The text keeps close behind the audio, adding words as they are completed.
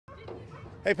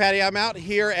Hey, Patty, I'm out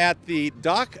here at the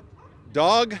Dog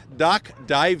Dock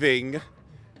Diving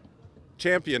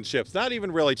Championships. Not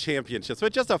even really championships,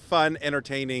 but just a fun,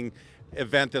 entertaining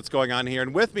event that's going on here.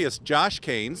 And with me is Josh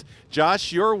Caines.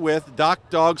 Josh, you're with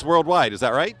Dock Dogs Worldwide, is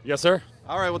that right? Yes, sir.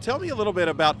 All right, well, tell me a little bit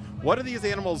about what are these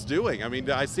animals doing? I mean,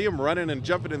 I see them running and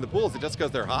jumping in the pools. Is it just because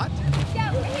they're hot?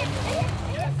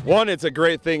 One, it's a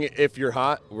great thing if you're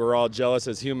hot. We're all jealous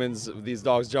as humans of these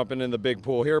dogs jumping in the big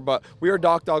pool here, but we are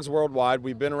Dock Dogs Worldwide.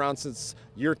 We've been around since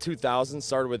year 2000,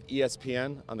 started with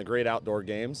ESPN on the Great Outdoor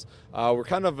Games. We're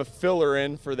kind of a filler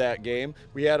in for that game.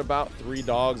 We had about 3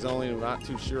 dogs only, I'm not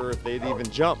too sure if they'd even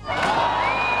jump.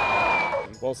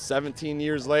 Well, 17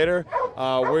 years later,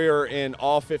 we are in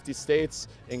all 50 states,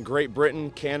 in Great Britain,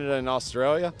 Canada, and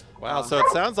Australia. Wow, so it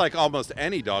sounds like almost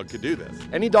any dog could do this.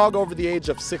 Any dog over the age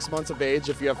of 6 months of age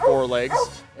if you have 4 legs,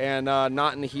 and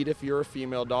not in the heat if you're a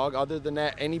female dog. Other than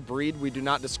that, any breed, we do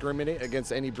not discriminate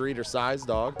against any breed or size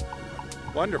dog.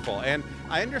 Wonderful. And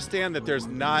I understand that there's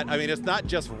not, I mean, it's not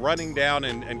just running down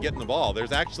and getting the ball.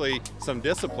 There's actually some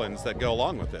disciplines that go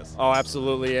along with this. Oh,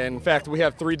 absolutely. In fact, we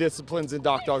have 3 disciplines in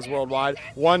Dock Dogs Worldwide.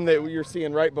 One that you're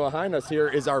seeing right behind us here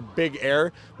is our big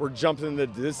air. We're jumping the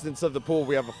distance of the pool.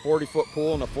 We have a 40-foot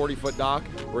pool and a 40-foot dock.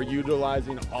 We're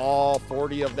utilizing all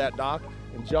 40 of that dock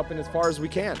and jumping as far as we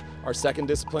can. Our second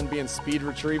discipline being speed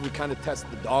retrieve, we kind of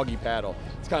test the doggy paddle.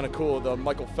 It's kind of cool. The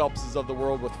Michael Phelpses of the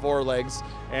world with 4 legs,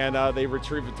 and they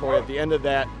retrieve the toy at the end of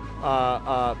that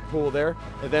pool there.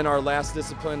 And then our last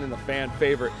discipline and the fan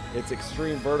favorite, it's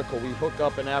extreme vertical. We hook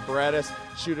up an apparatus,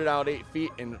 shoot it out 8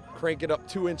 feet, and crank it up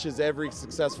 2 inches every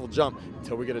successful jump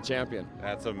until we get a champion.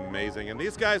 That's amazing. And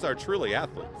these guys are truly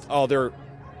athletes. Oh, they're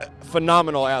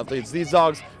phenomenal athletes. These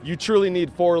dogs, you truly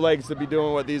need 4 legs to be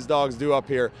doing what these dogs do up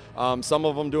here. Some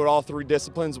of them do it all 3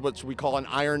 disciplines, which we call an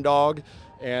iron dog,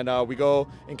 and we go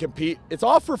and compete. It's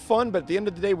all for fun, but at the end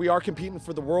of the day, we are competing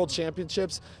for the World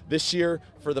Championships this year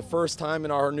for the first time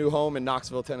in our new home in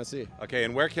Knoxville, Tennessee. Okay,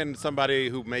 and where can somebody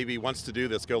who maybe wants to do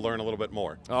this go learn a little bit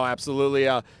more? Oh, absolutely.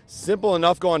 Simple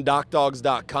enough, go on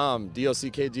dockdogs.com,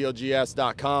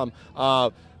 dockdogs.com.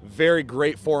 Very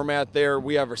great format there.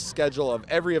 We have a schedule of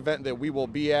every event that we will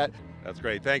be at. That's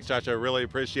great. Thanks, Josh. I really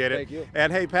appreciate it. Thank you.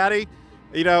 And hey, Patty,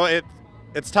 you know,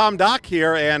 it's Tom Dock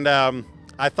here, and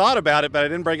I thought about it, but I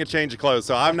didn't bring a change of clothes,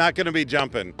 so I'm not going to be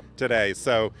jumping today.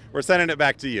 So we're sending it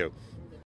back to you.